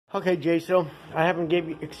Okay, Jason, I haven't gave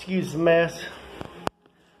you, excuse the mess.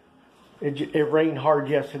 It rained hard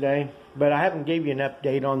yesterday, but I haven't gave you an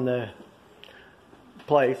update on the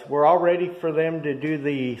place. We're all ready for them to do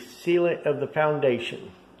the sealant of the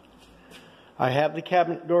foundation. I have the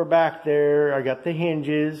cabinet door back there. I got the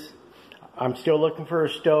hinges. I'm still looking for a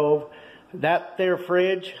stove. That there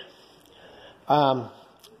fridge,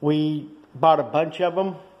 we bought a bunch of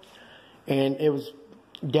them, and it was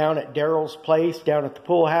down at Daryl's place, down at the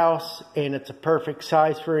pool house, and it's a perfect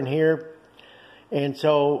size for in here. And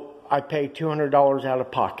so I paid $200 out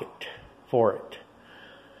of pocket for it.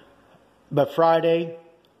 But Friday,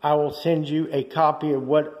 I will send you a copy of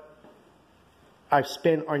what I've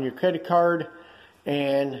spent on your credit card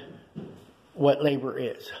and what labor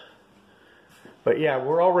is. But yeah,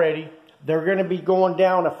 we're all ready. They're going to be going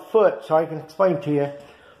down a foot, so I can explain to you.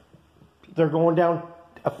 They're going down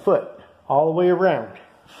a foot all the way around.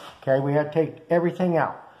 Okay, we had to take everything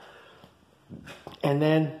out. And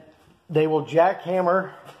then they will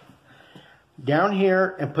jackhammer down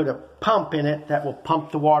here and put a pump in it that will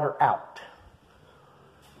pump the water out.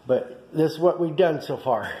 But this is what we've done so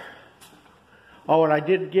far. Oh, and I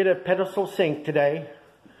did get a pedestal sink today.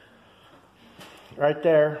 Right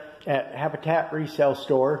there at Habitat Resale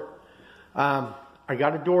Store. I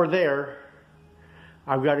got a door there.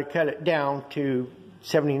 I've got to cut it down to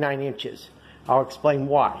 79 inches. I'll explain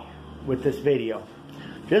why with this video.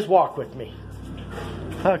 Just walk with me.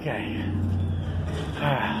 Okay.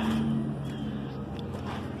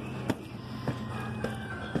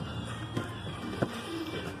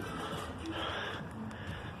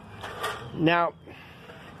 Now,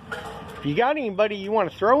 if you got anybody you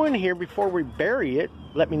want to throw in here before we bury it,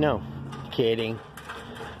 let me know. Kidding.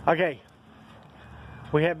 Okay.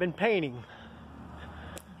 We have been painting.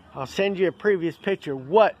 I'll send you a previous picture of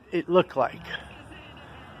what it looked like.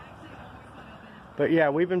 But yeah,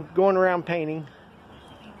 we've been going around painting.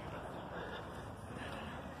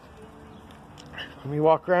 Let me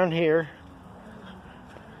walk around here.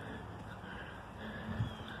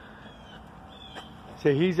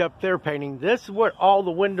 So he's up there painting. This is what all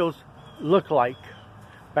the windows look like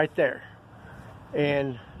right there.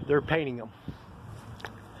 And they're painting them.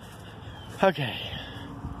 Okay.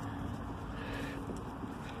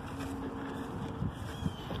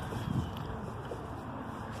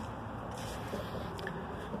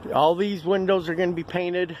 All these windows are going to be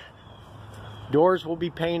painted. Doors will be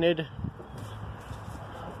painted.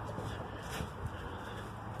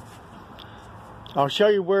 I'll show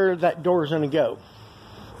you where that door is going to go.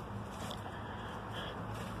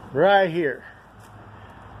 Right here.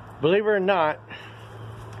 Believe it or not,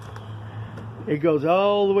 it goes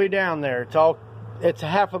all the way down there. It's a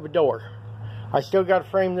half of a door. I still got to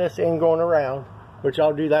frame this in going around, which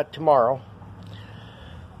I'll do that tomorrow.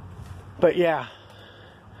 But yeah.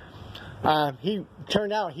 He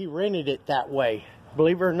turned out he rented it that way,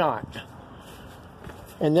 believe it or not.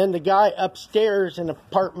 And then the guy upstairs in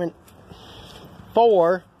apartment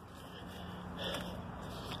 4,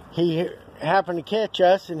 he happened to catch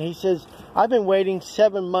us, and he says, I've been waiting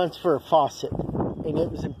 7 months for a faucet, and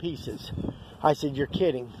it was in pieces. I said, you're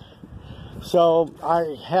kidding. So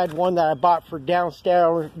I had one that I bought for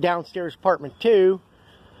downstairs apartment 2,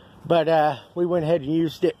 but we went ahead and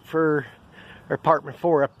used it for apartment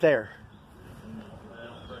 4 up there.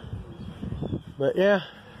 But yeah.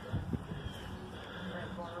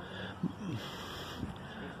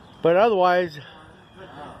 But otherwise,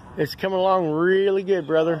 it's coming along really good,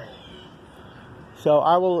 brother. So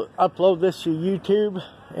I will upload this to YouTube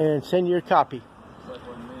and send you a copy.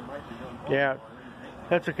 Yeah,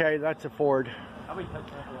 that's okay. That's a Ford.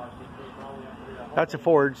 That's a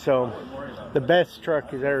Ford, so the best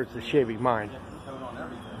truck is there is the Chevy, mine.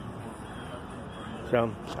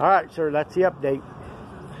 So, alright, sir, that's the update.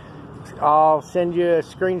 I'll send you a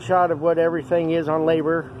screenshot of what everything is on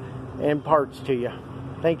labor and parts to you.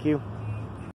 Thank you.